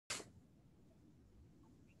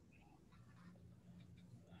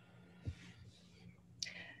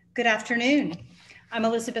Good afternoon. I'm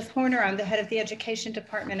Elizabeth Horner. I'm the head of the education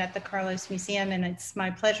department at the Carlos Museum, and it's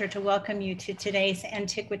my pleasure to welcome you to today's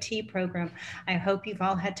AntiquiTEA program. I hope you've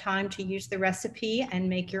all had time to use the recipe and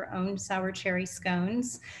make your own sour cherry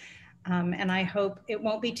scones. And I hope it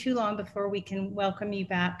won't be too long before we can welcome you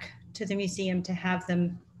back to the museum to have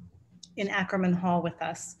them in Ackerman Hall with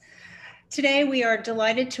us. Today, we are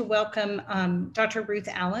delighted to welcome Dr. Ruth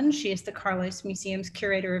Allen. She is the Carlos Museum's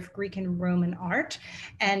curator of Greek and Roman art.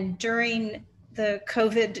 And during the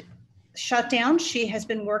COVID shutdown, she has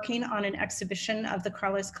been working on an exhibition of the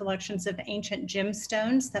Carlos collections of ancient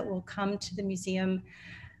gemstones that will come to the museum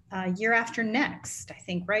year after next, I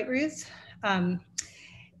think, right, Ruth?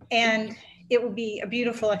 And it will be a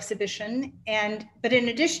beautiful exhibition. But in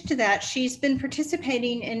addition to that, she's been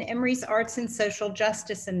participating in Emory's Arts and Social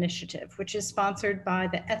Justice Initiative, which is sponsored by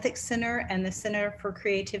the Ethics Center and the Center for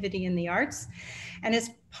Creativity in the Arts. And as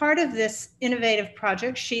part of this innovative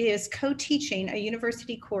project, she is co-teaching a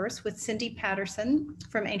university course with Cindy Patterson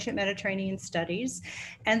from Ancient Mediterranean Studies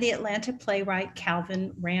and the Atlanta playwright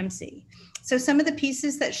Calvin Ramsey. So some of the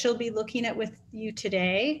pieces that she'll be looking at with you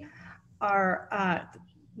today are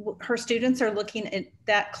her students are looking at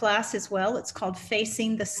that class as well. It's called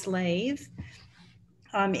Facing the Slave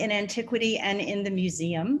in Antiquity and in the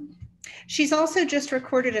Museum. She's also just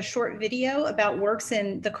recorded a short video about works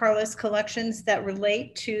in the Carlos collections that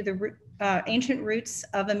relate to the ancient roots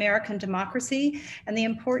of American democracy and the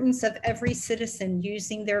importance of every citizen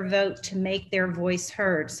using their vote to make their voice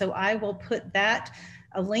heard. So I will put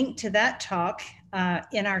a link to that talk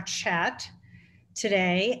in our chat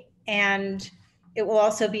today, and it will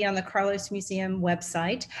also be on the Carlos Museum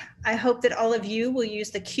website. I hope that all of you will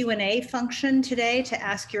use the Q&A function today to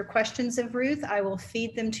ask your questions of Ruth. I will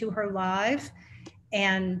feed them to her live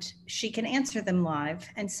and she can answer them live.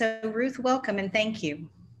 And so Ruth, welcome and thank you.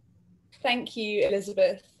 Thank you,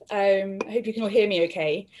 Elizabeth. I hope you can all hear me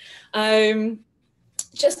okay.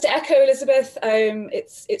 Just to echo Elizabeth,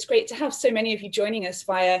 it's great to have so many of you joining us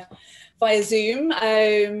via Zoom.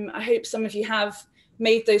 I hope some of you have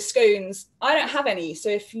made those scones. I don't have any, so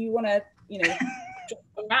if you want to, drop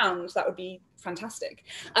around, that would be fantastic.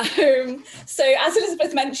 So as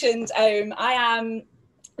Elizabeth mentioned, I am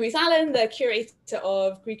Ruth Allen, the curator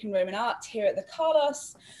of Greek and Roman art here at the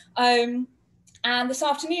Carlos. And this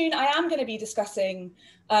afternoon, I am going to be discussing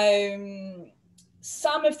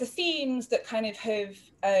some of the themes that kind of have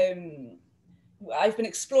I've been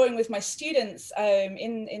exploring with my students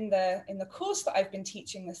in the course that I've been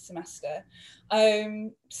teaching this semester,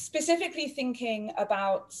 specifically thinking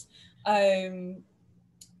about the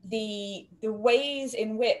ways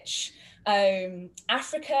in which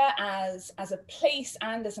Africa as a place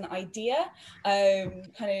and as an idea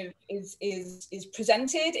kind of is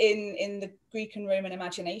presented in the Greek and Roman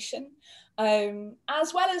imagination,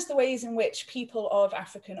 as well as the ways in which people of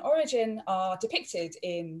African origin are depicted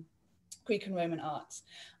in Greek and Roman art.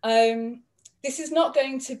 This is not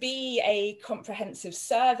going to be a comprehensive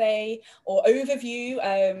survey or overview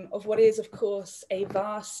of what is, of course, a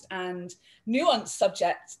vast and nuanced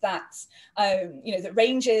subject that, that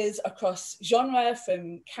ranges across genre,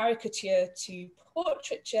 from caricature to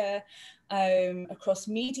portraiture, across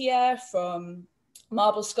media, from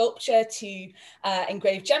marble sculpture to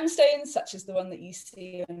engraved gemstones, such as the one that you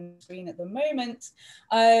see on the screen at the moment.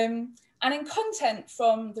 And in content,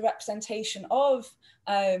 from the representation of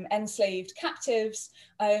enslaved captives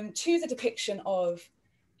to the depiction of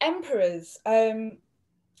emperors. And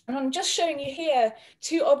I'm just showing you here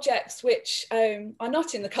two objects which are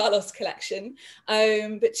not in the Carlos collection,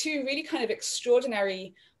 but two really kind of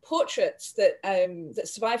extraordinary portraits that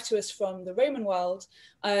survive to us from the Roman world.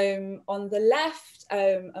 On the left,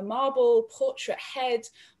 a marble portrait head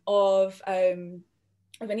of an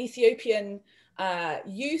Ethiopian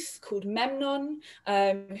youth called Memnon,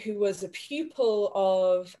 who was a pupil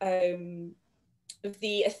of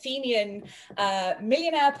the Athenian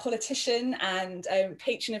millionaire politician and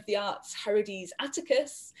patron of the arts Herodes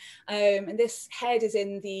Atticus. And this head is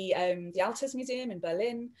in the Altes Museum in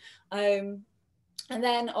Berlin. And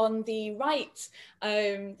then on the right,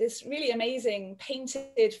 this really amazing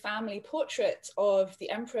painted family portrait of the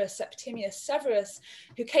Emperor Septimius Severus,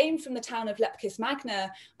 who came from the town of Leptis Magna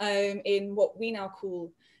in what we now call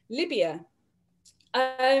Libya.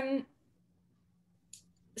 So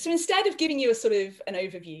instead of giving you a sort of an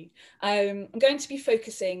overview, I'm going to be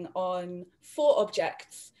focusing on 4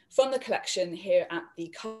 objects from the collection here at the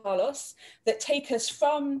Carlos that take us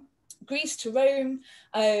from Greece to Rome,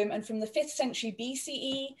 and from the 5th century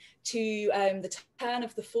BCE to the turn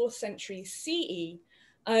of the 4th century CE.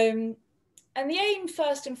 And the aim,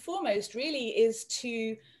 first and foremost, really is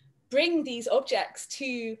to bring these objects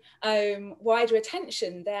to wider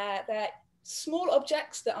attention. They're small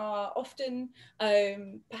objects that are often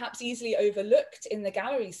perhaps easily overlooked in the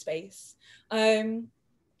gallery space.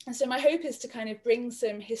 And so my hope is to kind of bring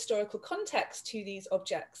some historical context to these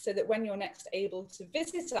objects so that when you're next able to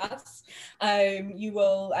visit us, you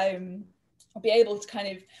will be able to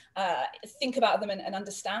kind of think about them and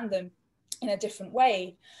understand them in a different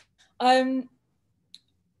way.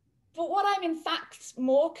 But what I'm in fact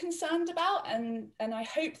more concerned about, and I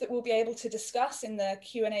hope that we'll be able to discuss in the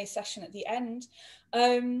Q&A session at the end,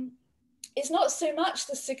 is not so much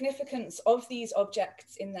the significance of these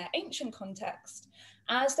objects in their ancient context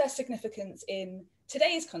as their significance in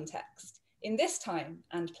today's context, in this time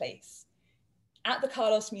and place, at the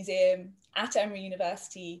Carlos Museum, at Emory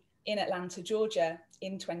University, in Atlanta, Georgia,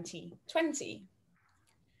 in 2020.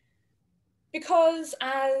 Because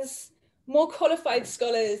as more qualified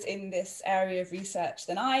scholars in this area of research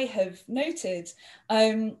than I have noted,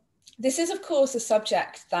 this is of course a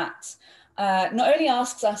subject that not only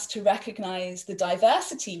asks us to recognize the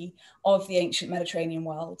diversity of the ancient Mediterranean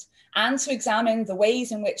world and to examine the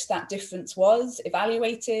ways in which that difference was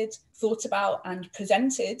evaluated, thought about and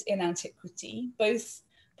presented in AntiquiTEA, both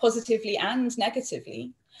positively and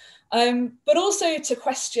negatively, but also to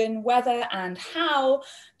question whether and how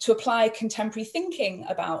to apply contemporary thinking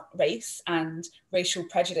about race and racial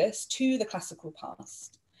prejudice to the classical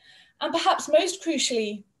past. And perhaps most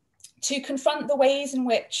crucially, to confront the ways in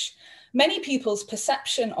which many people's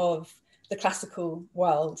perception of the classical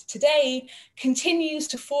world today continues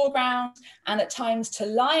to foreground and at times to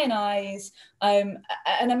lionize an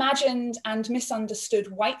imagined and misunderstood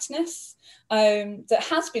whiteness that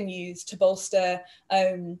has been used to bolster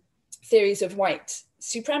theories of white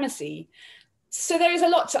supremacy. So there is a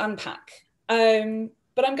lot to unpack,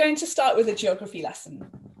 but I'm going to start with a geography lesson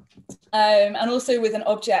and also with an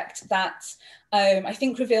object that I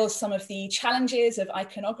think reveals some of the challenges of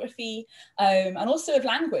iconography and also of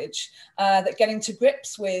language that getting to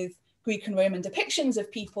grips with Greek and Roman depictions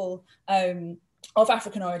of people of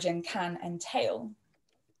African origin can entail.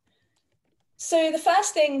 So the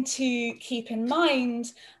first thing to keep in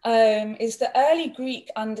mind is the early Greek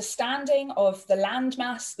understanding of the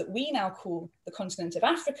landmass that we now call the continent of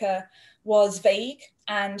Africa was vague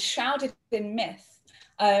and shrouded in myth.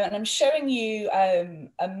 And I'm showing you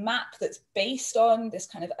a map that's based on this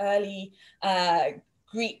kind of early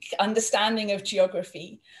Greek understanding of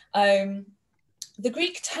geography. The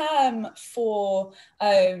Greek term for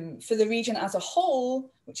the region as a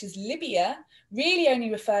whole, which is Libya, really only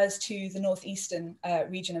refers to the northeastern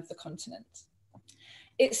region of the continent.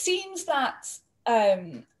 It seems that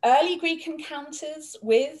early Greek encounters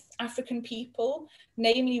with African people,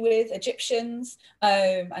 namely with Egyptians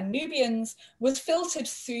and Nubians, was filtered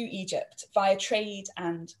through Egypt via trade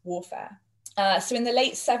and warfare. So in the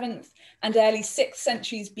late 7th and early 6th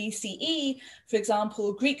centuries BCE, for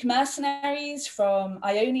example, Greek mercenaries from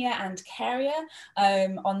Ionia and Caria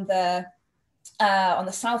on the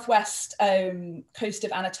southwest coast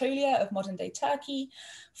of Anatolia of modern-day Turkey,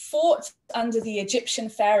 fought under the Egyptian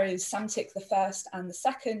pharaohs Psamtik I and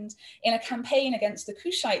II in a campaign against the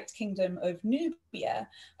Kushite kingdom of Nubia,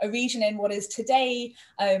 a region in what is today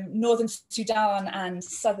northern Sudan and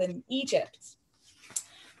southern Egypt.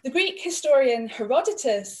 The Greek historian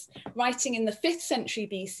Herodotus, writing in the 5th century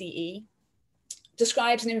BCE,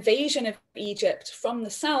 describes an invasion of Egypt from the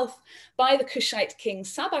south by the Kushite king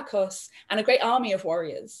Sabakos and a great army of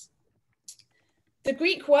warriors. The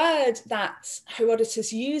Greek word that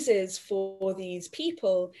Herodotus uses for these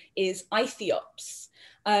people is aithiops,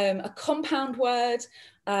 a compound word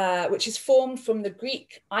which is formed from the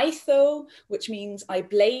Greek aitho, which means I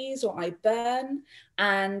blaze or I burn,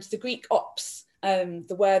 and the Greek ops,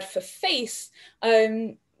 the word for face,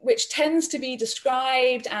 which tends to be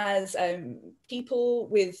described as people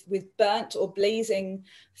with burnt or blazing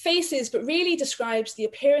faces, but really describes the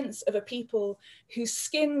appearance of a people whose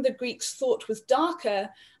skin the Greeks thought was darker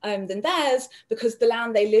than theirs because the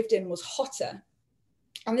land they lived in was hotter.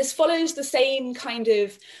 And this follows the same kind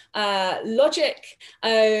of logic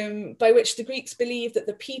by which the Greeks believed that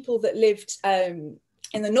the people that lived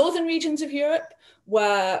in the northern regions of Europe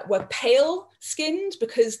were pale skinned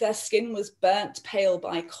because their skin was burnt pale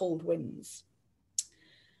by cold winds.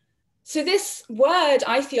 So this word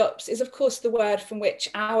aithiops is of course the word from which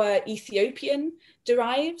our Ethiopian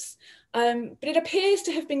derives, but it appears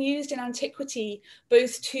to have been used in antiquity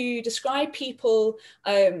both to describe people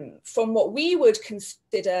from what we would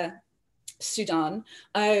consider Sudan,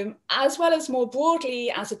 as well as more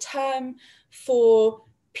broadly as a term for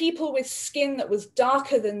people with skin that was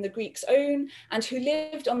darker than the Greeks' own, and who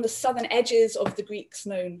lived on the southern edges of the Greeks'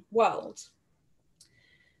 known world.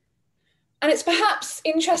 And it's perhaps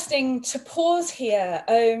interesting to pause here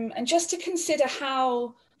and just to consider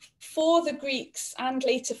how, for the Greeks and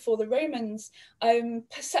later for the Romans,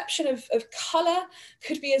 perception of colour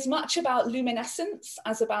could be as much about luminescence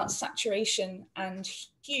as about saturation and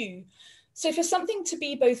hue. So for something to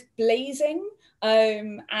be both blazing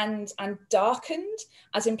and darkened,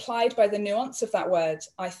 as implied by the nuance of that word,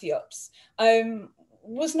 Aethiops,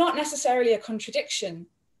 was not necessarily a contradiction.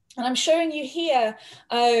 And I'm showing you here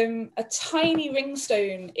a tiny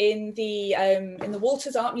ringstone in the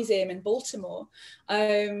Walters Art Museum in Baltimore,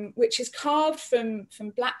 which is carved from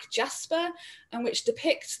black jasper and which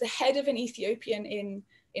depicts the head of an Ethiopian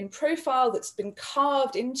in profile that's been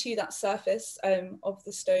carved into that surface of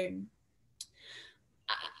the stone.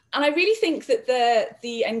 And I really think that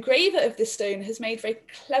the engraver of this stone has made very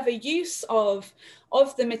clever use of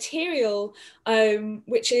the material,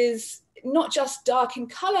 which is not just dark in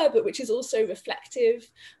color, but which is also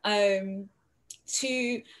reflective,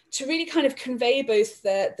 to really kind of convey both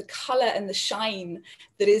the color and the shine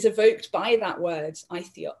that is evoked by that word,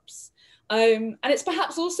 Aethiops. And it's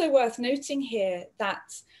perhaps also worth noting here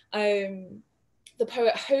that the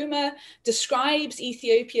poet Homer describes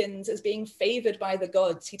Ethiopians as being favored by the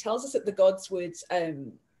gods. He tells us that the gods would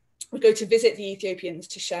go to visit the Ethiopians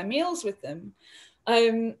to share meals with them.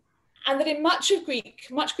 And that in much Greek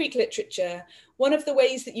literature, one of the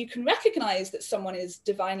ways that you can recognize that someone is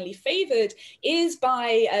divinely favored is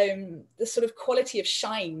by the sort of quality of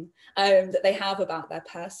shine that they have about their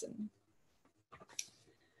person.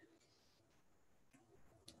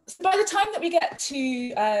 So by the time that we get to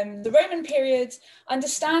the Roman period,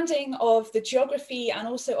 understanding of the geography and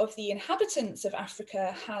also of the inhabitants of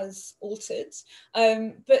Africa has altered,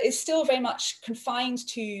 but is still very much confined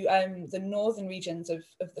to the northern regions of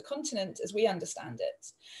the continent as we understand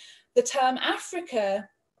it. The term Africa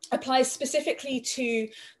applies specifically to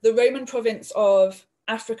the Roman province of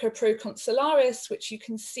Africa Proconsularis, which you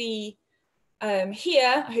can see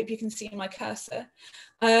here. I hope you can see my cursor.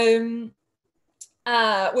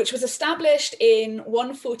 Which was established in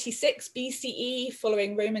 146 BCE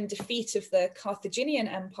following Roman defeat of the Carthaginian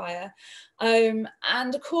Empire, and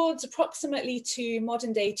accords approximately to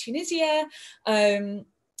modern-day Tunisia, to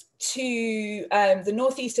the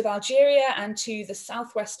northeast of Algeria, and to the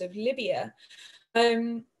southwest of Libya.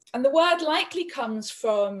 And the word likely comes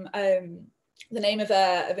from the name of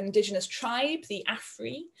an indigenous tribe, the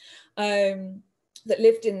Afri, that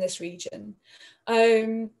lived in this region.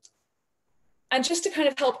 And just to kind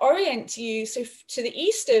of help orient you, so to the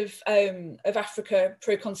east of Africa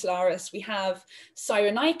Proconsularis, we have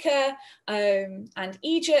Cyrenaica and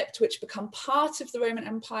Egypt, which become part of the Roman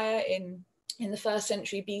Empire in the 1st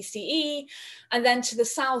century BCE. And then to the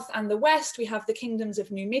south and the west, we have the kingdoms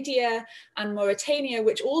of Numidia and Mauritania,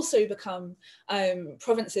 which also become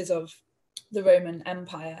provinces of the Roman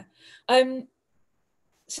Empire. So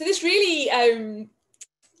this really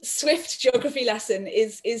swift geography lesson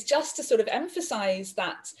is just to sort of emphasize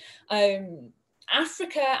that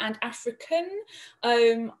Africa and African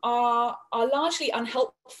are largely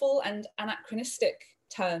unhelpful and anachronistic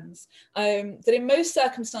terms, that in most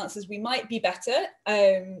circumstances we might be better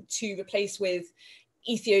to replace with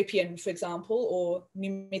Ethiopian, for example, or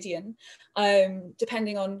Numidian,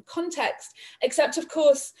 depending on context, except of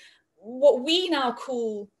course what we now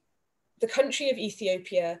call the country of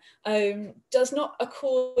Ethiopia does not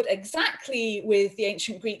accord exactly with the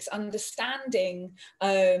ancient Greeks' understanding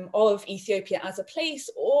of Ethiopia as a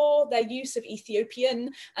place, or their use of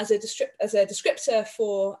Ethiopian as a descriptor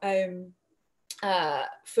for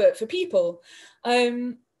people.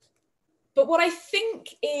 But what I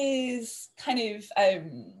think is kind of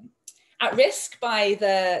at risk by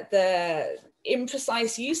the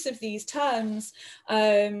imprecise use of these terms,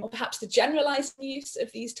 or perhaps the generalized use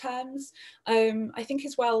of these terms, I think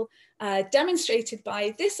is well demonstrated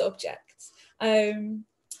by this object,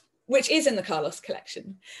 which is in the Carlos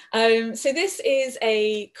collection. So this is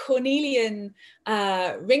a cornelian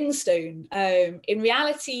ringstone, in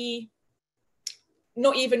reality,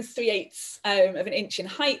 not even 3/8 of an inch in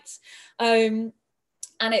height. And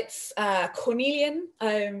it's cornelian,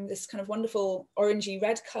 this kind of wonderful orangey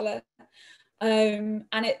red color. And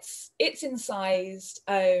it's incised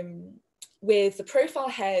with the profile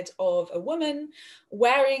head of a woman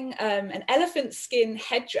wearing an elephant skin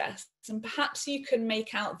headdress. And perhaps you can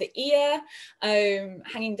make out the ear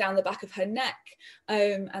hanging down the back of her neck,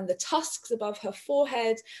 and the tusks above her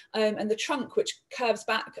forehead, and the trunk which curves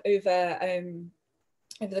back over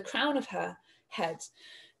the crown of her head.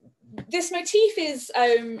 this motif is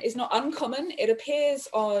not uncommon. It appears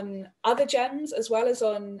on other gems as well as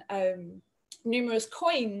on numerous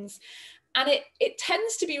coins. And it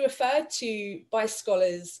tends to be referred to by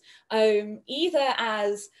scholars either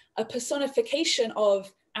as a personification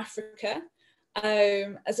of Africa,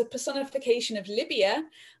 as a personification of Libya,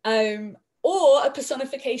 or a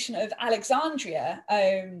personification of Alexandria,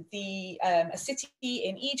 a city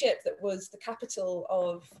in Egypt that was the capital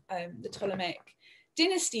of the Ptolemaic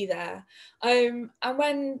dynasty there. And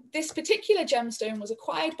when this particular gemstone was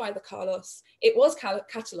acquired by the Carlos, it was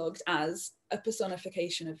catalogued as a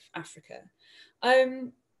personification of Africa.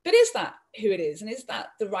 But is that who it is? And is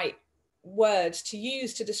that the right word to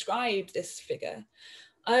use to describe this figure?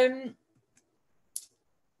 So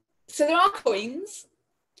there are coins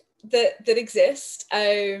that exist,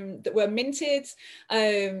 that were minted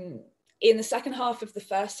in the second half of the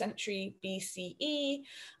 1st century BCE,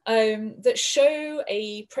 that show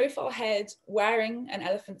a profile head wearing an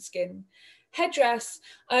elephant skin headdress.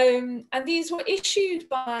 And these were issued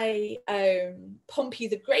by Pompey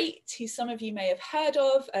the Great, who some of you may have heard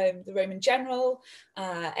of, the Roman general,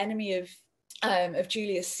 enemy of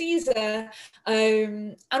Julius Caesar,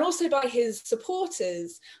 and also by his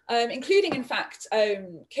supporters, including, in fact,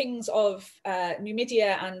 kings of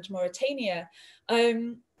Numidia and Mauritania.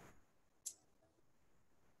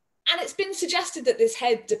 And it's been suggested that this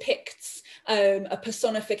head depicts a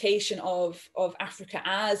personification of Africa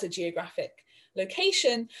as a geographic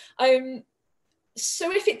location.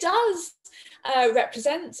 So if it does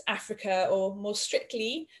represent Africa, or more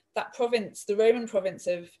strictly that province, the Roman province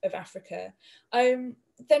of Africa, then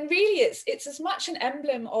really it's as much an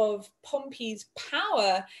emblem of Pompey's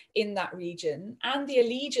power in that region and the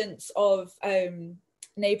allegiance of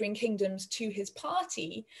neighboring kingdoms to his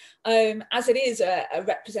party, as it is a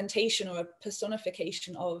representation or a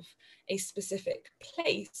personification of a specific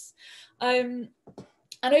place.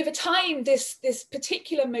 And over time, this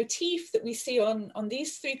particular motif that we see on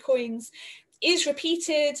these 3 coins is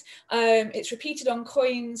repeated. It's repeated on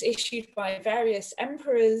coins issued by various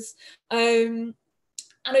emperors. And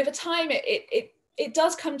over time, it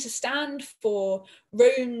does come to stand for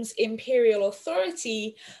Rome's imperial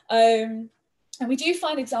authority. And we do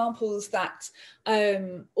find examples that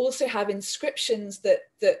also have inscriptions that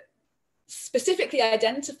specifically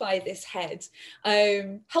identify this head,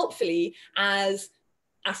 helpfully, as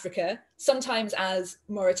Africa, sometimes as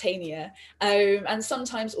Mauritania, and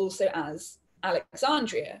sometimes also as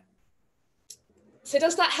Alexandria. So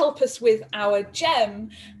does that help us with our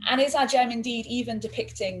gem? And is our gem indeed even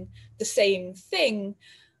depicting the same thing?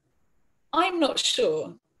 I'm not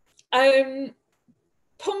sure.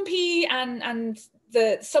 Pompey and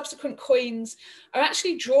the subsequent coins are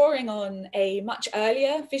actually drawing on a much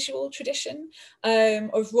earlier visual tradition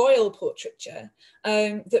of royal portraiture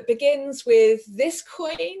that begins with this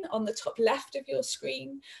coin on the top left of your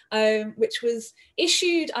screen, which was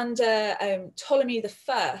issued under Ptolemy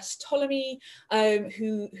I. Ptolemy,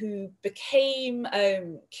 who became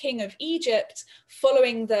king of Egypt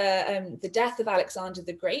following the death of Alexander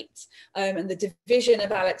the Great and the division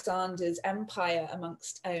of Alexander's empire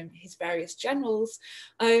amongst his various generals.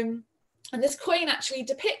 And this coin actually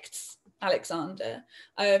depicts Alexander,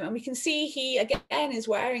 and we can see he again is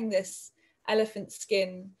wearing this elephant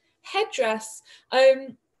skin headdress,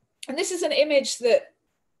 and this is an image that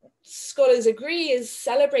scholars agree is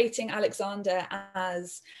celebrating Alexander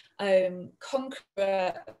as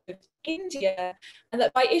conqueror of India, and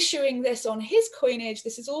that by issuing this on his coinage,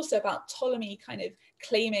 this is also about Ptolemy kind of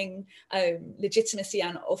claiming legitimacy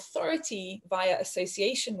and authority via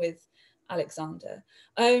association with Alexander.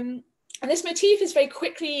 And this motif is very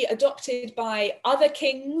quickly adopted by other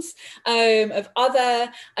kings of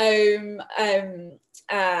other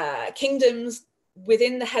kingdoms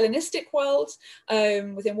within the Hellenistic world,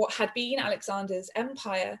 within what had been Alexander's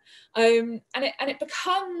empire. And it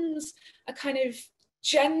becomes a kind of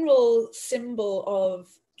general symbol of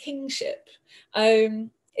kingship.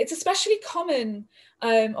 It's especially common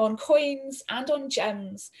on coins and on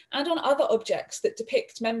gems and on other objects that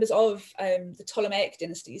depict members of the Ptolemaic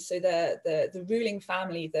dynasties, so the ruling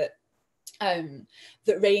family that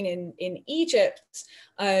reign in Egypt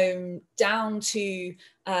down to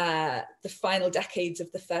the final decades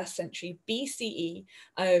of the 1st century BCE,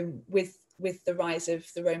 with the rise of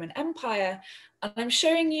the Roman Empire. And I'm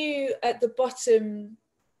showing you at the bottom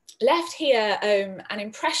left here an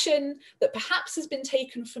impression that perhaps has been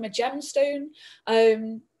taken from a gemstone.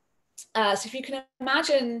 So if you can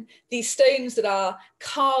imagine these stones that are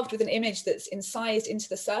carved with an image that's incised into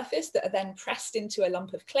the surface, that are then pressed into a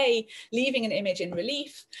lump of clay, leaving an image in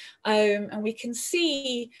relief. And we can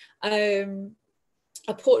see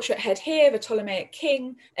a portrait head here of a Ptolemaic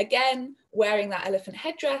king, again, wearing that elephant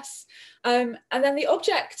headdress. And then the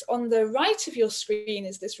object on the right of your screen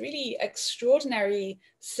is this really extraordinary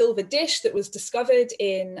silver dish that was discovered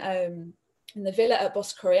in the villa at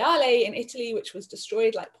Boscoriale in Italy, which was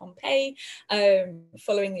destroyed like Pompeii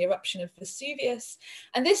following the eruption of Vesuvius.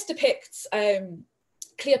 And this depicts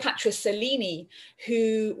Cleopatra Selene,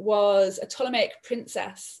 who was a Ptolemaic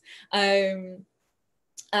princess, daughter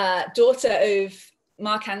of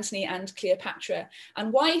Mark Antony and Cleopatra,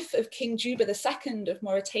 and wife of King Juba II of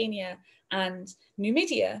Mauritania and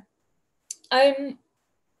Numidia.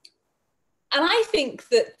 And I think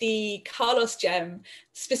that the Carlos gem,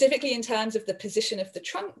 specifically in terms of the position of the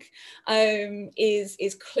trunk,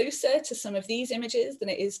 is closer to some of these images than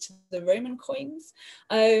it is to the Roman coins.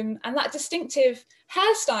 And that distinctive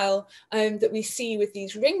hairstyle that we see with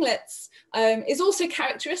these ringlets is also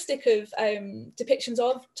characteristic of depictions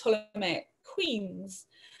of Ptolemaic queens.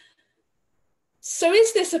 So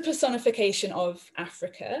is this a personification of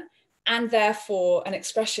Africa and therefore an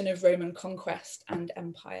expression of Roman conquest and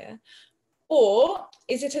empire? Or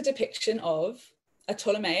is it a depiction of a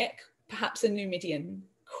Ptolemaic, perhaps a Numidian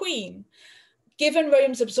queen? Given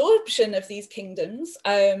Rome's absorption of these kingdoms,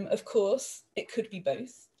 of course, it could be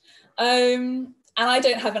both. And I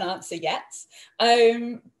don't have an answer yet.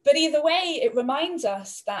 But either way, it reminds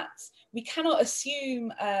us that we cannot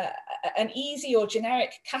assume an easy or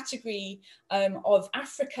generic category of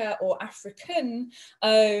Africa or African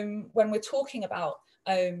when we're talking about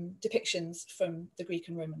depictions from the Greek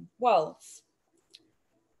and Roman worlds.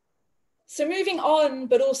 So moving on,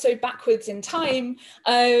 but also backwards in time,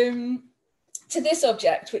 to this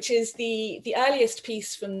object, which is the earliest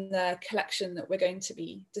piece from the collection that we're going to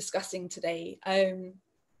be discussing today, and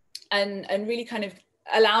really kind of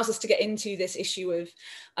allows us to get into this issue of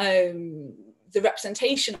the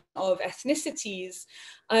representation of ethnicities.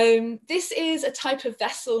 This is a type of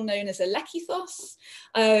vessel known as a lekithos,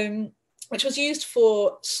 which was used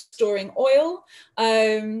for storing oil.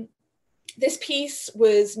 This piece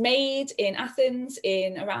was made in Athens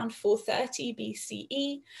in around 430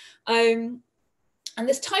 BCE. And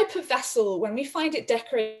this type of vessel, when we find it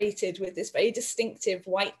decorated with this very distinctive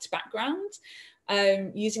white background,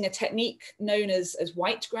 using a technique known as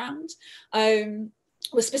white ground,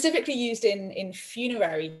 was specifically used in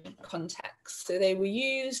funerary contexts. So they were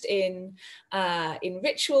used in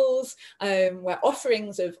rituals where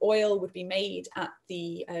offerings of oil would be made at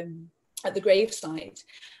the graveside.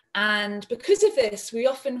 And because of this, we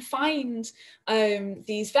often find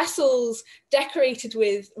these vessels decorated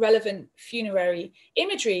with relevant funerary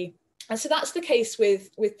imagery. And so that's the case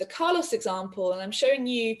with the Carlos example. And I'm showing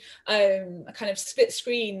you a kind of split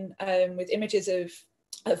screen with images of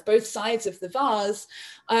both sides of the vase.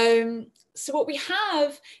 So what we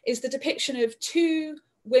have is the depiction of two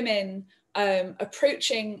women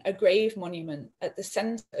approaching a grave monument at the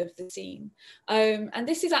center of the scene. And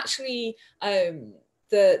this is actually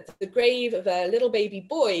the grave of a little baby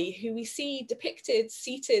boy who we see depicted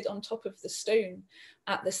seated on top of the stone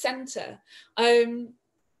at the center. And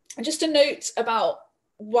just a note about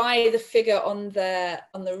why the figure on the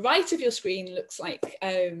right of your screen looks like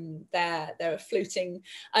they're a floating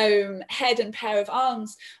head and pair of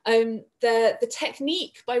arms. The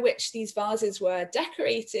technique by which these vases were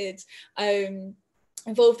decorated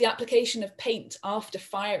involved the application of paint after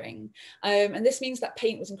firing. And this means that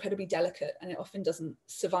paint was incredibly delicate and it often doesn't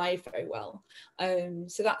survive very well.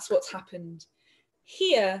 So that's what's happened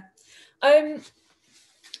here.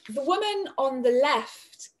 The woman on the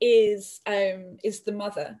left is the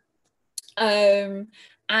mother.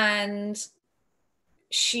 And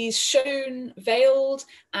she's shown veiled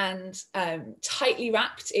and tightly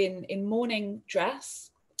wrapped in mourning dress.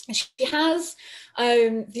 And she has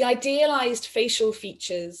the idealized facial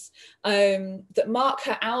features that mark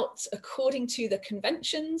her out according to the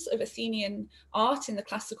conventions of Athenian art in the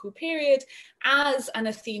classical period as an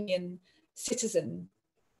Athenian citizen.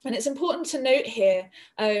 And it's important to note here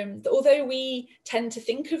that although we tend to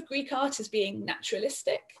think of Greek art as being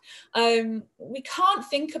naturalistic, we can't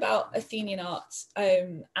think about Athenian art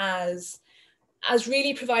as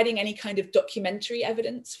really providing any kind of documentary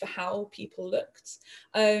evidence for how people looked.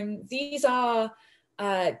 These are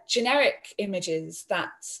generic images that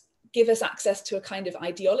give us access to a kind of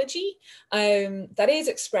ideology that is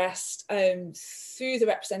expressed through the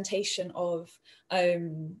representation of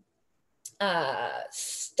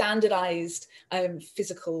standardized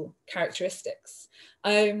physical characteristics.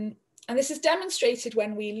 And this is demonstrated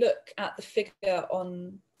when we look at the figure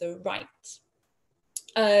on the right,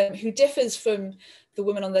 who differs from the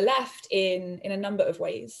woman on the left in a number of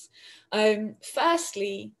ways.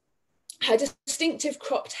 Firstly, her distinctive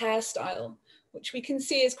cropped hairstyle, which we can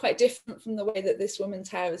see is quite different from the way that this woman's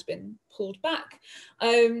hair has been pulled back.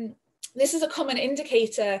 This is a common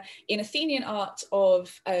indicator in Athenian art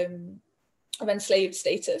of enslaved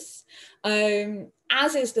status,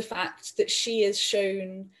 as is the fact that she is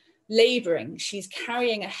shown laboring. She's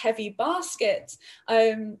carrying a heavy basket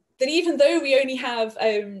that, even though we only have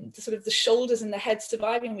the shoulders and the head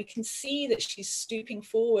surviving, we can see that she's stooping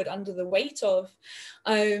forward under the weight of,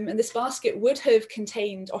 and this basket would have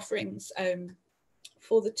contained offerings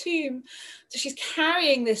for the tomb. So she's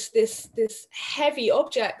carrying this heavy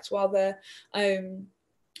object while the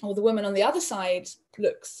woman on the other side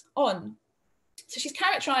looks on. So she's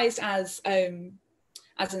characterized as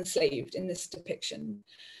enslaved in this depiction.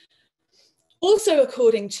 Also,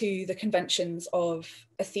 according to the conventions of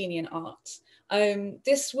Athenian art,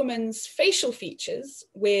 this woman's facial features,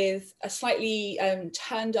 with a slightly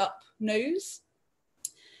turned up nose,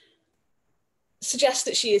 suggest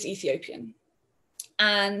that she is Ethiopian.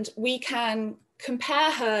 And we can compare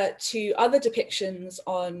her to other depictions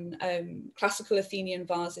on classical Athenian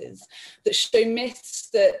vases that show myths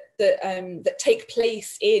that take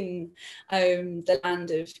place in the land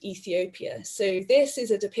of Ethiopia. So this is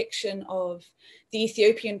a depiction of the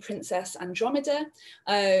Ethiopian princess Andromeda,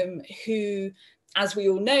 who, as we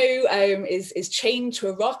all know, is chained to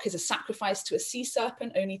a rock, is a sacrifice to a sea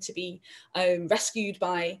serpent, only to be rescued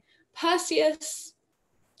by Perseus.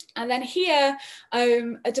 And then here,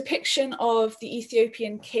 a depiction of the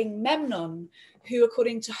Ethiopian king Memnon, who,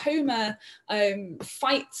 according to Homer,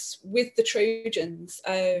 fights with the Trojans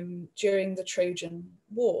during the Trojan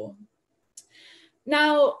War.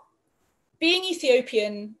 Now, being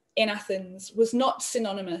Ethiopian in Athens was not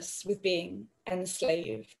synonymous with being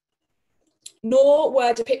enslaved, nor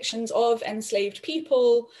were depictions of enslaved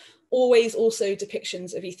people always also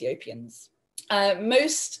depictions of Ethiopians.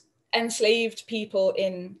 Most enslaved people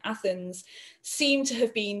in Athens seem to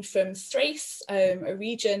have been from Thrace, a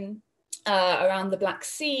region around the Black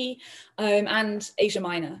Sea, and Asia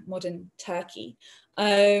Minor, modern Turkey.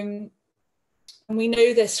 And we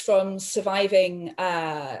know this from surviving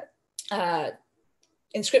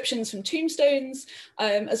inscriptions from tombstones,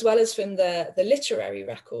 as well as from the literary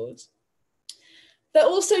record. There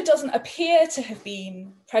also doesn't appear to have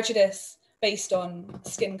been prejudice based on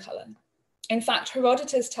skin color. In fact,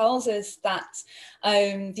 Herodotus tells us that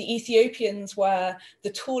the Ethiopians were the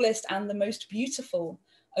tallest and the most beautiful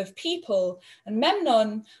of people, and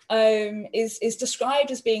Memnon is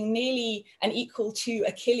described as being nearly an equal to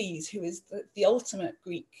Achilles, who is the ultimate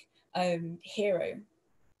Greek hero.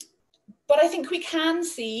 But I think we can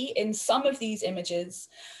see in some of these images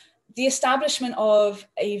the establishment of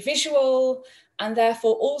a visual and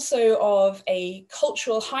therefore also of a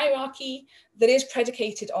cultural hierarchy that is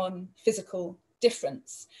predicated on physical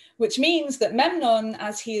difference, which means that Memnon,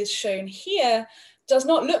 as he is shown here, does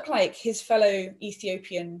not look like his fellow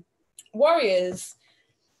Ethiopian warriors.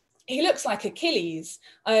 He looks like Achilles.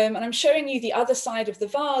 And I'm showing you the other side of the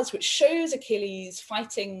vase, which shows Achilles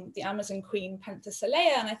fighting the Amazon queen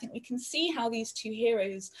Penthesilea. And I think we can see how these two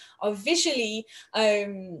heroes are visually,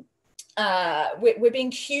 we're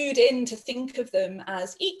being cued in to think of them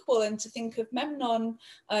as equal and to think of Memnon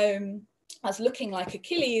as looking like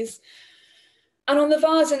Achilles. And on the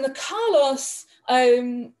vase in the Carlos,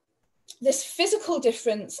 this physical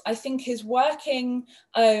difference, I think, is working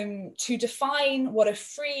to define what a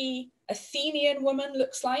free Athenian woman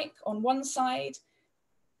looks like on one side,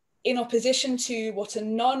 in opposition to what a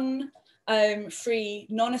non-free,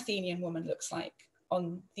 non-Athenian woman looks like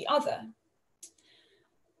on the other.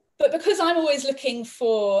 But because I'm always looking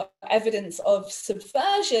for evidence of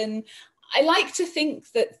subversion, I like to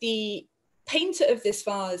think that the painter of this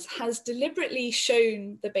vase has deliberately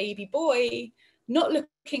shown the baby boy not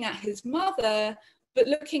looking at his mother, but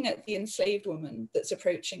looking at the enslaved woman that's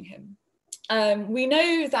approaching him. We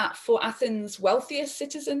know that for Athens' wealthiest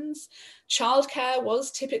citizens, childcare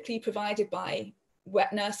was typically provided by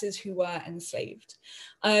wet nurses who were enslaved.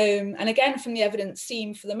 And again, from the evidence,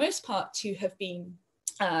 seem for the most part to have been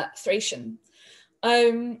Thracian.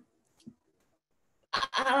 And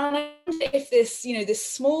I wonder if this, this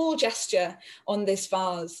small gesture on this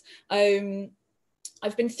vase,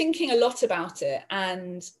 I've been thinking a lot about it,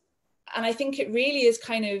 and I think it really is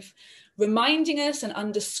kind of reminding us and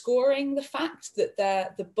underscoring the fact that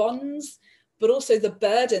the bonds, but also the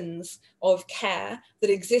burdens of care that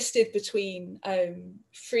existed between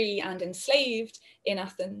free and enslaved in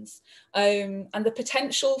Athens, and the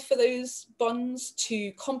potential for those bonds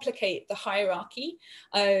to complicate the hierarchy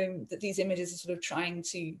that these images are sort of trying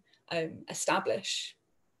to establish.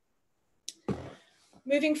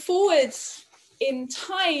 Moving forwards, in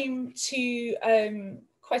time to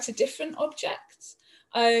quite a different object.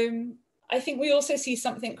 I think we also see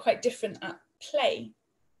something quite different at play.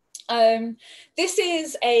 This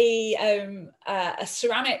is a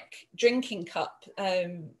ceramic drinking cup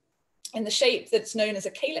in the shape that's known as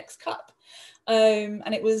a calyx cup.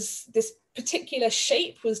 And it was, this particular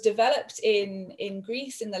shape was developed in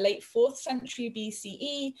Greece in the late 4th century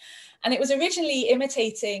BCE. And it was originally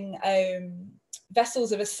imitating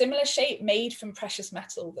vessels of a similar shape made from precious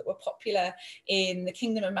metal that were popular in the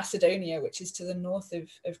Kingdom of Macedonia, which is to the north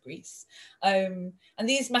of Greece. And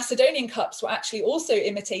these Macedonian cups were actually also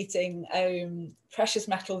imitating precious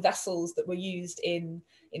metal vessels that were used in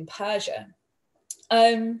Persia.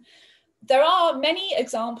 There are many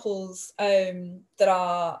examples that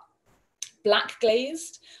are black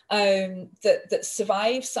glazed that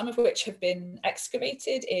survive, some of which have been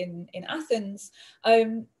excavated in Athens.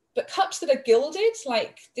 But cups that are gilded,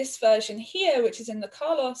 like this version here, which is in the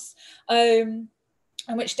Carlos, and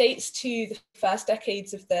which dates to the first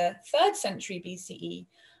decades of the 3rd century BCE,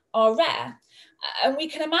 are rare. And we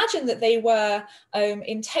can imagine that they were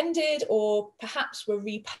intended or perhaps were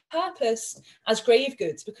repurposed as grave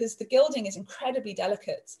goods, because the gilding is incredibly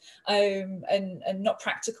delicate and not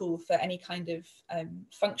practical for any kind of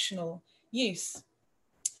functional use.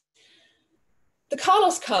 The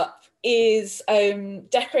Carlos cup is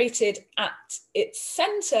decorated at its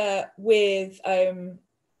center with a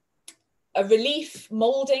relief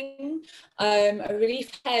molding, a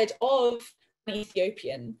relief head of an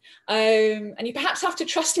Ethiopian. And you perhaps have to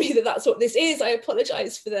trust me that that's what this is. I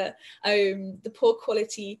apologize for the poor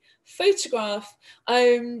quality photograph,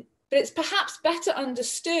 but it's perhaps better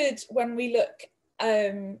understood when we look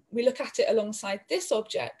at it alongside this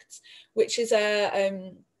object, which is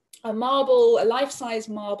a marble, a life-size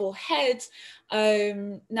marble head,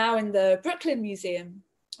 now in the Brooklyn Museum.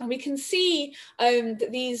 And we can see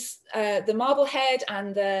that these, the marble head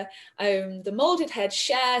and the molded head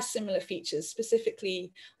share similar features,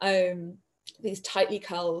 specifically these tightly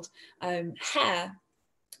curled hair.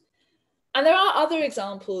 And there are other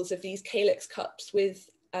examples of these calyx cups with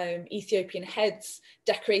Ethiopian heads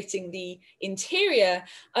decorating the interior,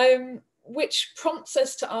 which prompts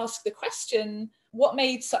us to ask the question, what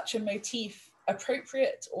made such a motif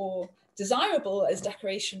appropriate or desirable as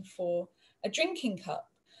decoration for a drinking cup?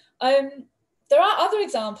 There are other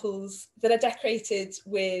examples that are decorated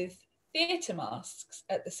with theatre masks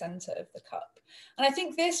at the centre of the cup. And I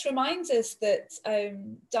think this reminds us that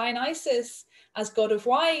Dionysus, as god of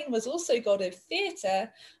wine, was also god of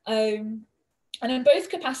theatre, and in both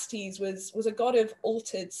capacities was a god of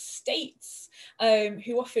altered states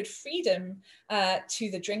who offered freedom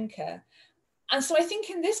to the drinker. And so I think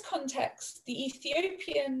in this context, the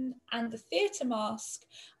Ethiopian and the theatre mask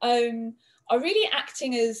are really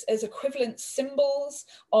acting as equivalent symbols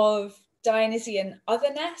of Dionysian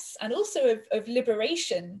otherness and also of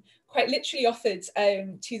liberation, quite literally offered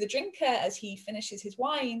to the drinker as he finishes his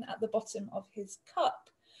wine at the bottom of his cup.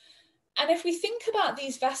 And if we think about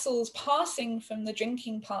these vessels passing from the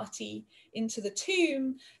drinking party into the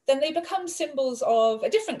tomb, then they become symbols of a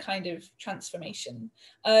different kind of transformation,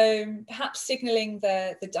 perhaps signaling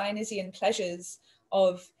the Dionysian pleasures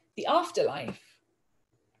of the afterlife.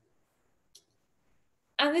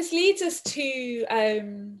 And this leads us to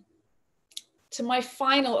my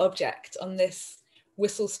final object on this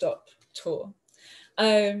whistle-stop tour,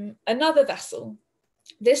 another vessel,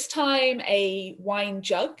 this time a wine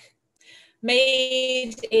jug,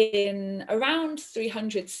 made in around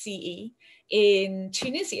 300 CE in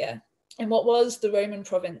Tunisia, in what was the Roman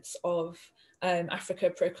province of Africa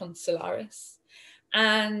Proconsularis.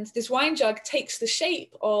 And this wine jug takes the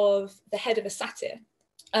shape of the head of a satyr.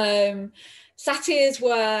 Satyrs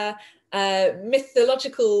were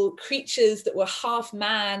mythological creatures that were half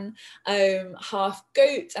man, half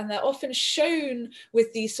goat, and they're often shown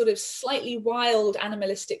with these sort of slightly wild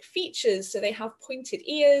animalistic features. So they have pointed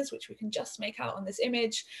ears, which we can just make out on this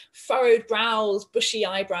image, furrowed brows, bushy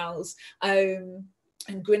eyebrows, and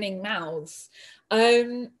grinning mouths.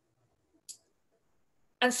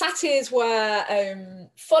 And satyrs were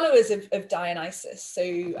followers of Dionysus, so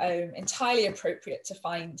entirely appropriate to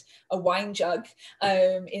find a wine jug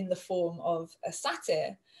in the form of a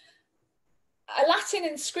satyr. A Latin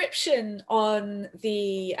inscription on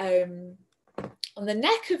the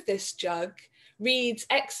neck of this jug reads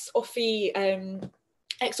ex officia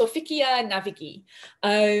navigi.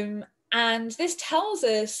 And this tells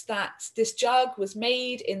us that this jug was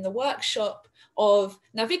made in the workshop of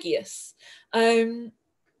Navigius.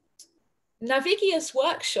 Navigius'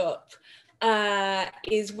 workshop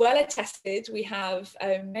is well attested. We have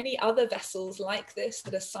many other vessels like this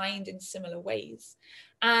that are signed in similar ways.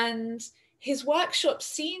 And his workshop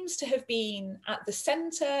seems to have been at the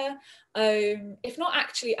center, if not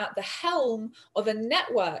actually at the helm, of a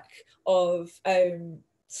network of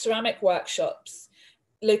ceramic workshops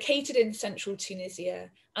located in central Tunisia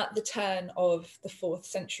at the turn of the 4th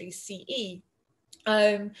century CE.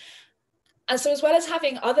 And so, as well as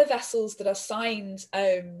having other vessels that are signed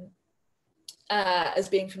as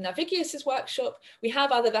being from Navigius's workshop, we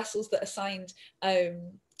have other vessels that are signed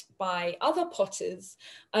by other potters.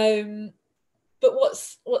 But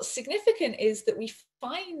what's significant is that we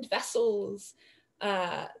find vessels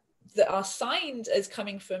that are signed as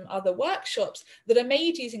coming from other workshops that are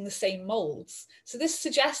made using the same molds. So this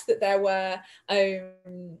suggests that there were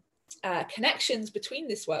connections between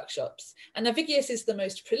these workshops, and Navigius is the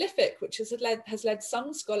most prolific, which has led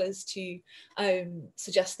some scholars to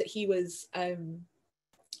suggest that he was at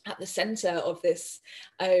the center of this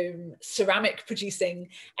ceramic producing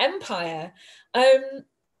empire.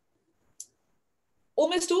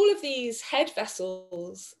 Almost all of these head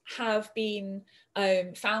vessels have been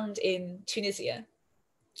found in Tunisia,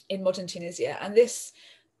 in modern Tunisia, and this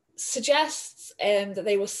suggests that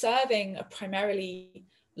they were serving a primarily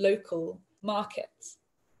local market.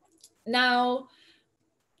 Now,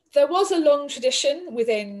 there was a long tradition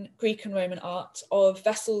within Greek and Roman art of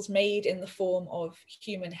vessels made in the form of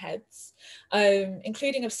human heads,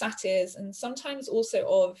 including of satyrs and sometimes also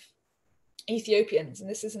of Ethiopians. And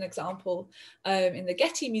this is an example in the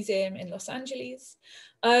Getty Museum in Los Angeles.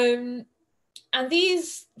 And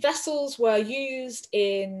these vessels were used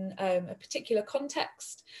in a particular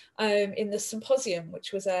context in the symposium,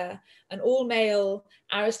 which was an all-male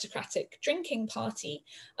aristocratic drinking party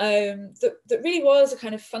that really was a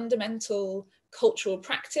kind of fundamental cultural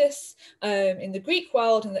practice in the Greek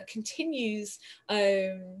world, and that continues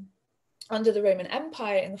under the Roman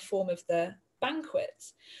Empire in the form of the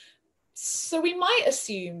banquet. So we might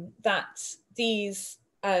assume that these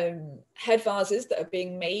head vases that are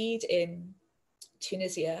being made in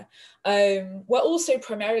Tunisia were also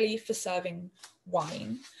primarily for serving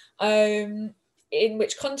wine, in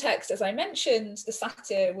which context, as I mentioned, the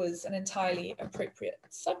satyr was an entirely appropriate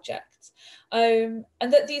subject, and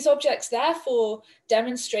that these objects therefore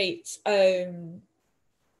demonstrate the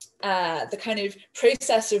kind of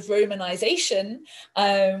process of Romanization,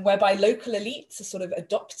 whereby local elites are sort of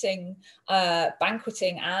adopting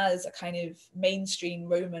banqueting as a kind of mainstream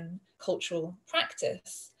Roman cultural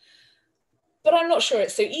practice. But I'm not sure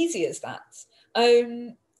it's so easy as that.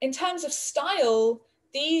 In terms of style,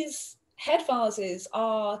 these head vases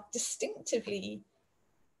are distinctively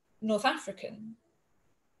North African.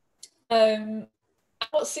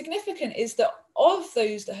 What's significant is that of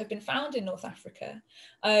those that have been found in North Africa,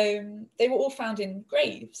 they were all found in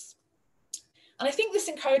graves. And I think this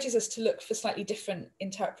encourages us to look for slightly different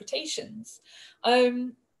interpretations.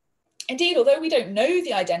 Indeed, although we don't know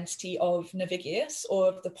the identity of Navigius or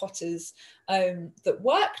of the potters that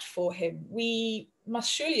worked for him, we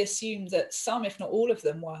must surely assume that some, if not all of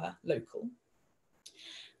them, were local.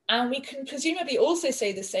 And we can presumably also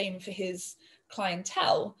say the same for his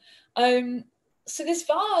clientele. So this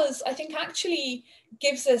vase, I think, actually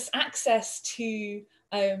gives us access to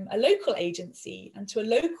a local agency and to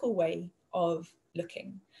a local way of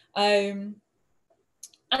looking.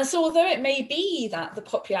 And so although it may be that the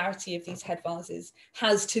popularity of these head vases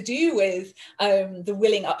has to do with the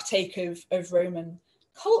willing uptake of Roman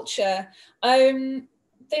culture,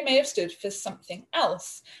 they may have stood for something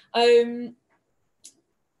else. And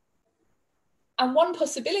one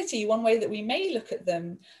possibility, one way that we may look at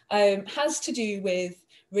them, has to do with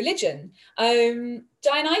religion.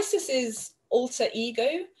 Dionysus's alter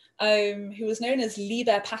ego, who was known as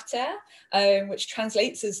Liber Pater, which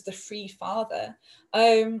translates as the free father,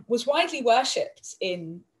 was widely worshipped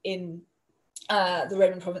in the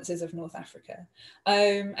Roman provinces of North Africa.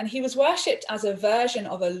 And he was worshipped as a version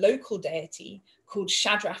of a local deity called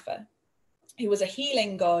Shadrapha, who was a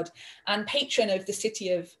healing god and patron of the city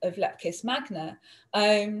of Lepkis Magna.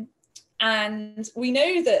 And we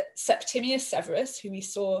know that Septimius Severus, who we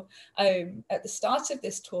saw at the start of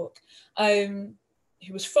this talk,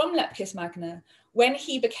 who was from Lepkis Magna, when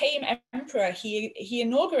he became emperor, he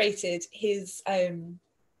inaugurated his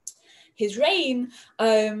reign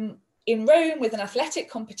in Rome with an athletic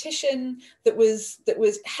competition that was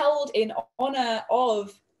held in honor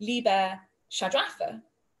of Liber Shadrapha.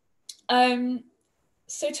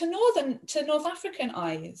 So to North African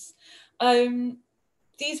eyes,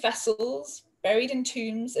 these vessels, buried in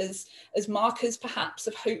tombs as markers perhaps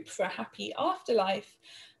of hope for a happy afterlife,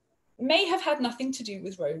 may have had nothing to do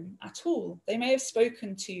with Rome at all. They may have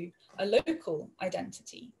spoken to a local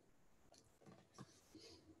identity.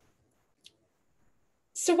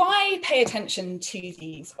 So why pay attention to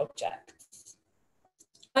these objects?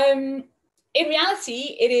 In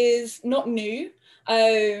reality, it is not new,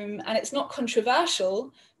 and it's not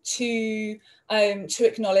controversial to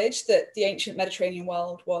acknowledge that the ancient Mediterranean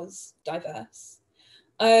world was diverse.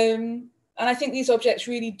 And I think these objects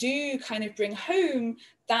really do kind of bring home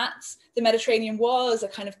that the Mediterranean was a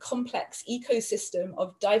kind of complex ecosystem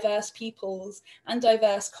of diverse peoples and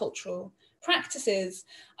diverse cultural practices,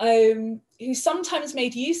 who sometimes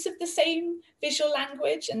made use of the same visual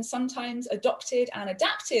language and sometimes adopted and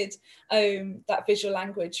adapted that visual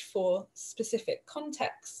language for specific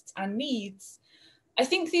contexts and needs. I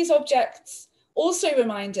think these objects also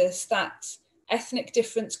remind us that ethnic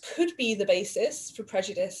difference could be the basis for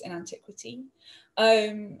prejudice in antiquity,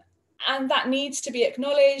 and that needs to be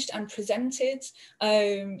acknowledged and presented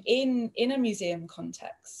in a museum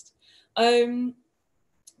context.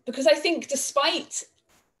 Because I think despite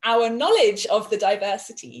our knowledge of the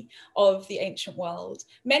diversity of the ancient world,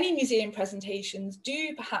 many museum presentations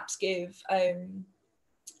do perhaps give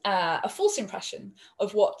a false impression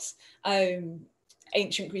of what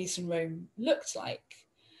ancient Greece and Rome looked like.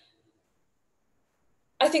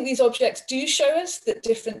 I think these objects do show us that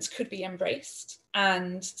difference could be embraced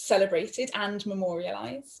and celebrated and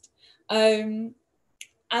memorialized. And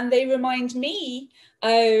they remind me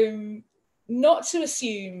not to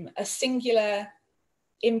assume a singular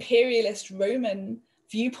imperialist Roman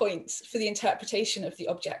viewpoint for the interpretation of the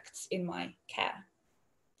objects in my care.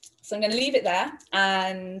 So I'm going to leave it there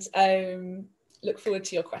and look forward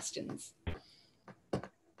to your questions.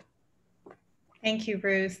 Thank you,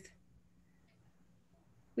 Ruth.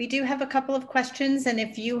 We do have a couple of questions, and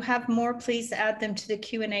if you have more, please add them to the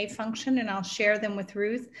Q&A function and I'll share them with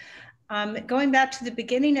Ruth. Going back to the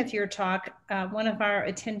beginning of your talk, one of our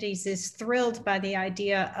attendees is thrilled by the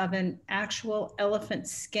idea of an actual elephant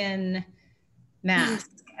skin mask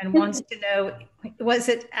and wants to know, was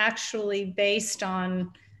it actually based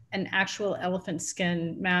on an actual elephant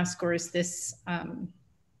skin mask, or is this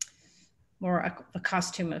more a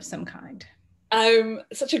costume of some kind?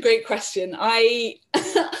 Such a great question. I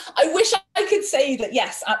wish I could say that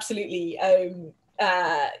yes, absolutely. You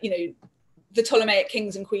know, the Ptolemaic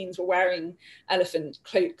kings and queens were wearing elephant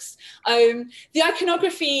cloaks. The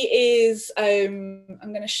iconography is, I'm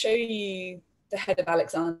going to show you the head of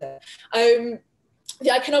Alexander.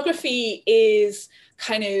 The iconography is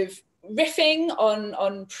kind of riffing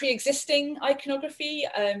on pre-existing iconography,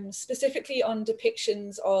 specifically on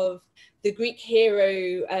depictions of the Greek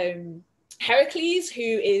hero Heracles, who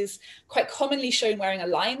is quite commonly shown wearing a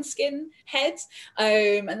lion skin head,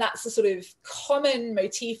 and that's a sort of common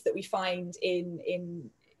motif that we find in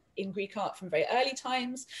Greek art from very early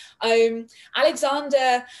times.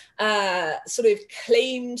 Alexander sort of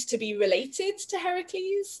claimed to be related to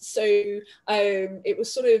Heracles, so it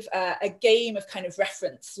was sort of a game of kind of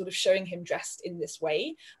reference, sort of showing him dressed in this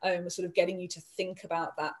way, sort of getting you to think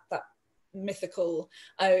about that mythical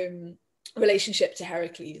relationship to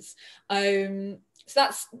Heracles. So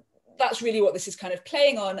that's really what this is kind of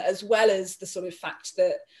playing on, as well as the sort of fact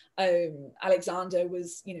that Alexander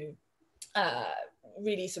was, you know,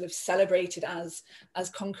 really sort of celebrated as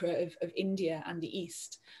conqueror of India and the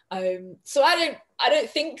East. So I don't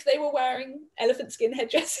think they were wearing elephant skin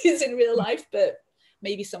headdresses in real life, but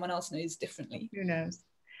maybe someone else knows differently. Who knows?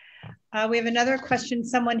 We have another question,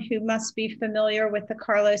 someone who must be familiar with the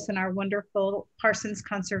Carlos and our wonderful Parsons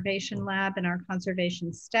Conservation Lab and our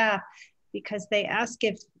conservation staff, because they ask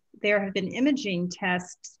if there have been imaging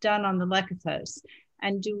tests done on the lekythos,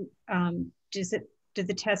 and did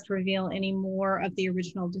the test reveal any more of the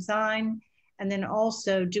original design? And then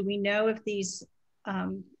also, do we know if these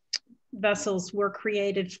vessels were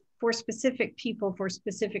created for specific people, for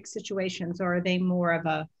specific situations, or are they more of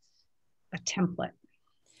a template?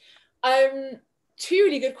 Two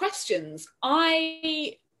really good questions.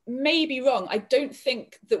 I may be wrong. I don't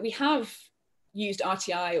think that we have used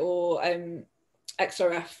RTI or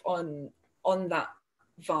XRF on that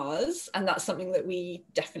vase, and that's something that we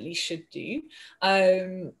definitely should do.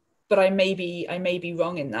 But I may be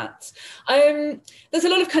wrong in that. There's a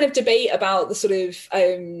lot of kind of debate about the sort of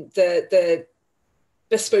the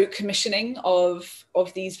bespoke commissioning of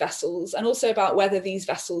these vessels, and also about whether these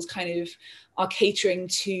vessels kind of are catering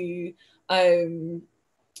to an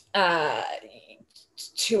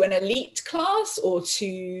elite class or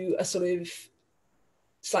to a sort of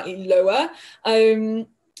slightly lower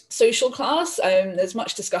social class. There's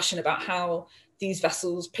much discussion about how these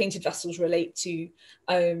vessels, painted vessels, relate to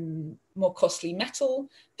more costly metal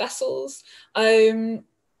vessels.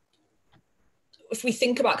 If we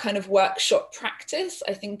think about kind of workshop practice,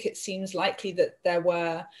 I think it seems likely that there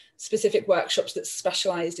were specific workshops that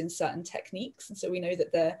specialized in certain techniques. And so we know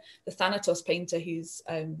that the Thanatos painter, who's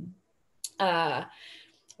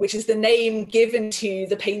which is the name given to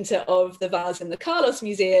the painter of the vase in the Carlos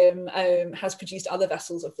Museum, has produced other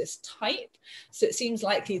vessels of this type. So it seems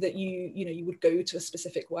likely that you would go to a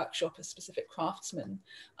specific workshop, a specific craftsman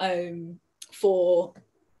for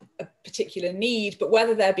a particular need, but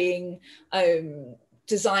whether they're being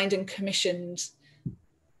designed and commissioned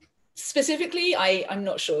specifically, I'm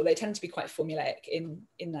not sure. They tend to be quite formulaic in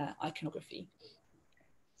their iconography.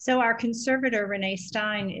 So our conservator, Renee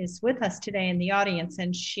Stein, is with us today in the audience,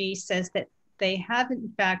 and she says that they have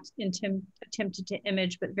in fact attempted to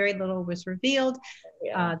image, but very little was revealed.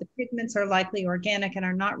 Yeah. The pigments are likely organic and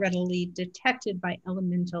are not readily detected by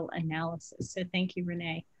elemental analysis. So thank you,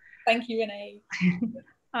 Renee. Thank you, Renee.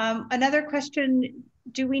 Another question,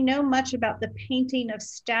 do we know much about the painting of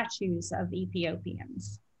statues of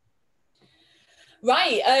Ethiopians?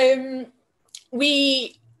 Right,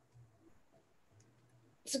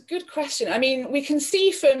 it's a good question. I mean, we can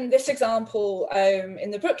see from this example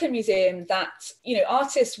in the Brooklyn Museum that,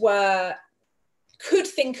 artists could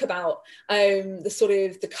think about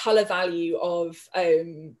the color value of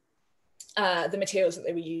the materials that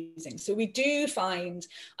they were using. So we do find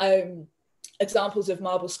examples of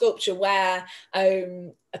marble sculpture where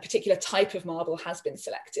a particular type of marble has been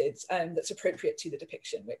selected that's appropriate to the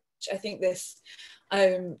depiction, which I think this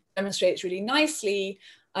demonstrates really nicely.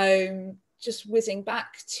 Just whizzing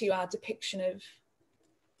back to our depiction of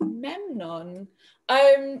Memnon.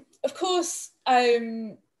 Of course,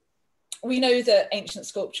 we know that ancient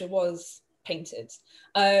sculpture was painted,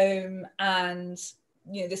 and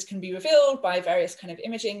this can be revealed by various kind of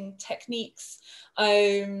imaging techniques.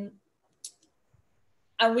 And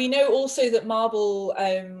we know also that marble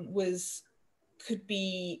could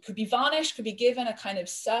be varnished, could be given a kind of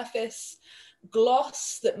surface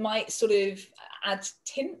gloss that might sort of add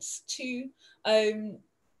tints to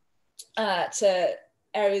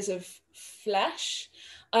areas of flesh.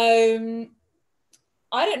 I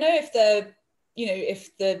don't know if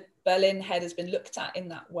the Berlin head has been looked at in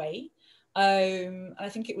that way. And I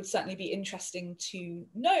think it would certainly be interesting to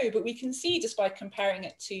know, but we can see just by comparing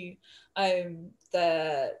it to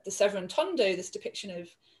the Severan Tondo, this depiction of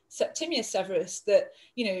Septimius Severus, that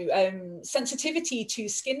sensitivity to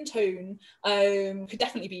skin tone could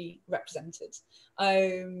definitely be represented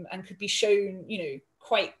and could be shown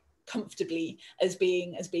quite comfortably as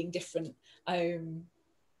being different.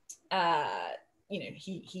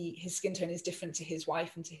 His skin tone is different to his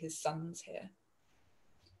wife and to his sons here.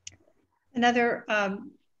 Another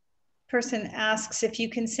person asks if you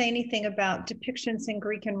can say anything about depictions in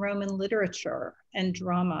Greek and Roman literature and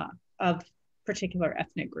drama of particular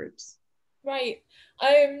ethnic groups. Right.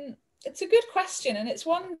 It's a good question, and it's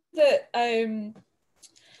one that is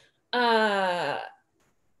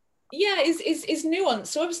nuanced.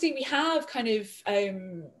 So obviously we have kind of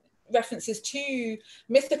references to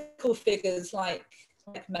mythical figures like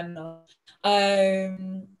Memnon.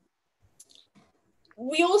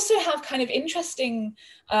 We also have kind of interesting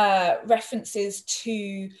references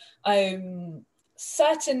to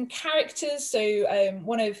certain characters. So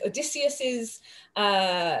one of Odysseus's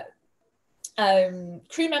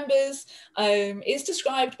crew members is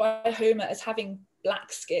described by Homer as having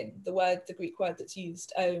black skin. The Greek word that's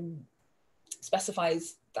used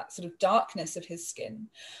specifies that sort of darkness of his skin.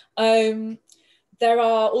 There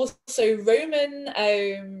are also Roman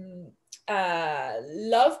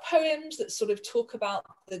love poems that sort of talk about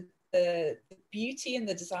the beauty and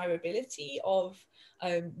the desirability of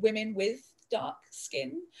women with dark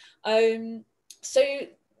skin. So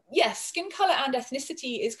yes, skin color and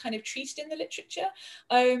ethnicity is kind of treated in the literature.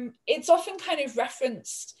 It's often kind of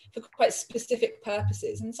referenced for quite specific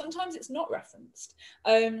purposes, and sometimes it's not referenced.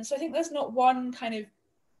 So I think there's not one kind of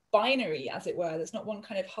binary, as it were. There's not one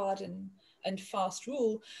kind of hard and fast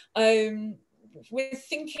rule. We're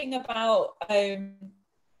thinking about the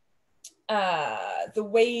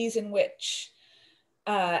ways in which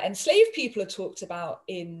enslaved people are talked about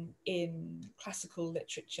in classical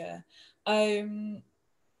literature.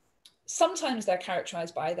 Sometimes they're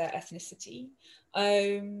characterized by their ethnicity.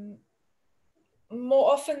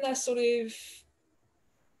 More often they're sort of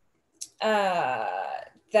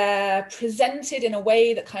they're presented in a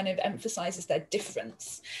way that kind of emphasizes their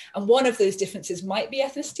difference. And one of those differences might be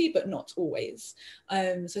ethnicity, but not always. So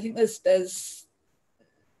I think there's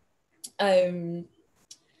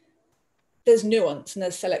nuance and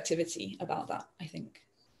there's selectivity about that, I think.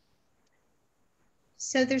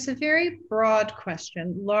 So there's a very broad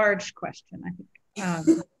question, large question, I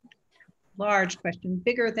think. Large question,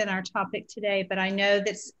 bigger than our topic today, but I know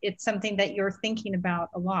that it's something that you're thinking about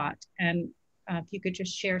a lot. And if you could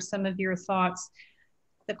just share some of your thoughts.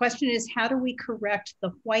 The question is, how do we correct the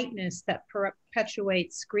whiteness that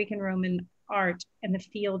perpetuates Greek and Roman art in the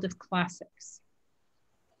field of classics?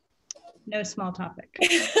 No small topic.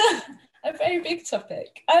 A very big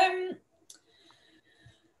topic.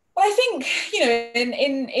 Well, I think, you know,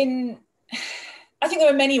 I think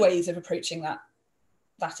there are many ways of approaching that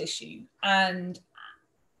issue, and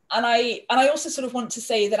I also sort of want to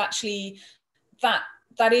say that actually that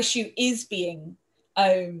issue is being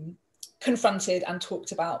confronted and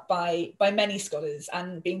talked about by many scholars,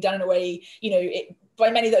 and being done in a way, you know,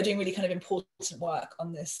 by many that are doing really kind of important work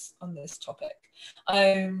on this topic.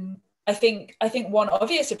 I think one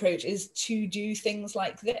obvious approach is to do things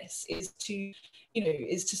like this, is to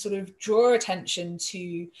sort of draw attention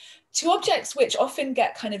to objects which often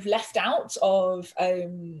get kind of left out of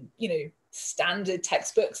you know, standard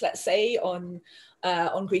textbooks, let's say, on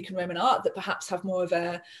Greek and Roman art, that perhaps have more of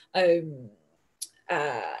a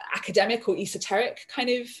academic or esoteric kind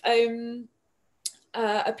of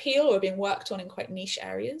appeal, or being worked on in quite niche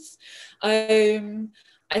areas.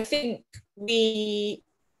 I think we,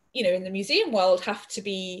 you know, in the museum world, have to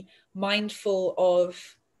be mindful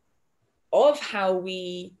of how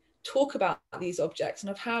we talk about these objects, and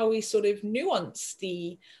of how we sort of nuance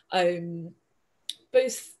the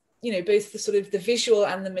both the sort of the visual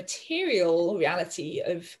and the material reality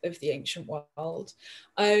of the ancient world,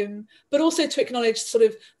 but also to acknowledge sort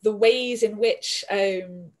of the ways in which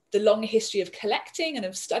the long history of collecting and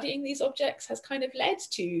of studying these objects has kind of led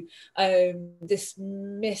to this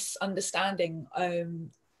misunderstanding,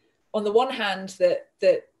 on the one hand, that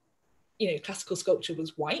you know, classical sculpture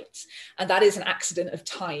was white, and that is an accident of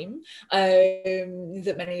time,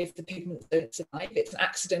 that many of the pigments don't survive. It's an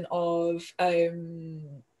accident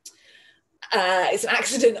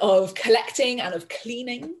of collecting and of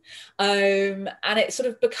cleaning, and it sort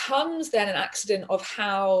of becomes then an accident of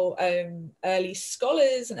how early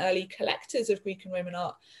scholars and early collectors of Greek and Roman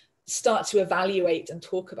art start to evaluate and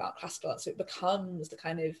talk about classical art. So it becomes the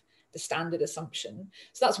kind of the standard assumption.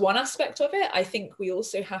 So that's one aspect of it. I think we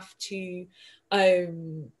also have to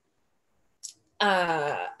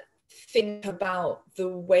think about the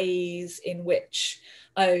ways in which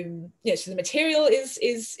you know, so the material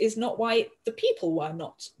is not white, the people were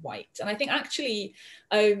not white. And I think actually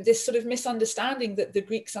this sort of misunderstanding that the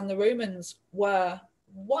Greeks and the Romans were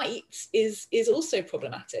white is also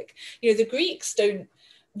problematic. You know, the Greeks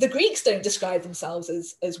don't describe themselves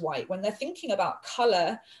as white. When they're thinking about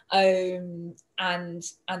color and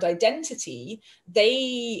identity,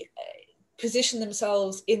 they position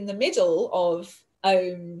themselves in the middle of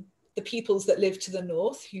the peoples that live to the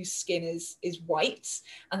north, whose skin is white,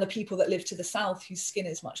 and the people that live to the south, whose skin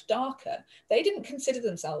is much darker. They didn't consider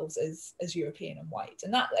themselves as European and white.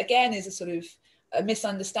 And that, again, is a sort of a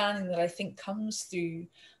misunderstanding that I think comes through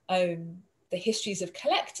the histories of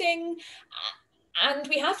collecting. And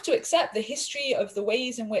we have to accept the history of the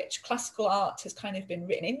ways in which classical art has kind of been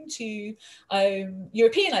written into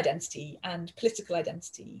European identity and political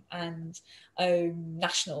identity and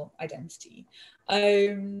national identity.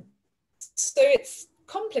 So it's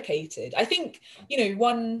complicated. I think, you know,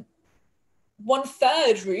 one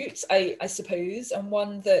third route, I suppose, and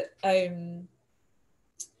one that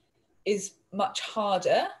is much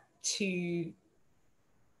harder to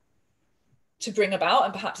bring about,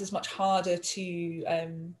 and perhaps is much harder to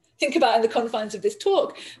think about in the confines of this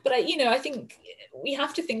talk. But I think we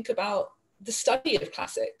have to think about the study of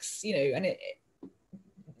classics, you know, and it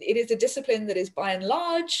is a discipline that is by and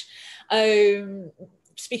large,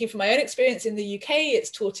 speaking from my own experience in the UK,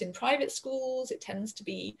 it's taught in private schools. It tends to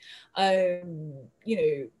be, you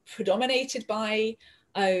know, predominated by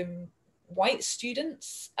white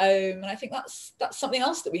students, and I think that's something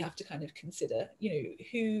else that we have to kind of consider. You know,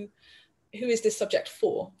 who is this subject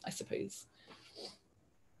for, I suppose.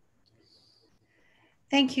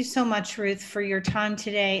 Thank you so much, Ruth, for your time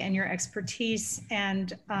today and your expertise.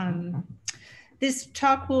 And this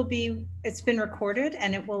talk it's been recorded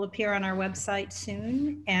and it will appear on our website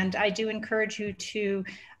soon. And I do encourage you to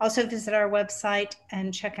also visit our website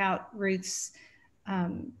and check out Ruth's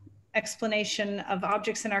explanation of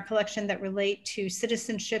objects in our collection that relate to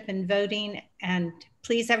citizenship and voting. And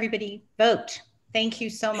please, everybody, vote. Thank you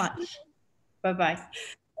so much. Bye-bye.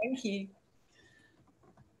 Thank you.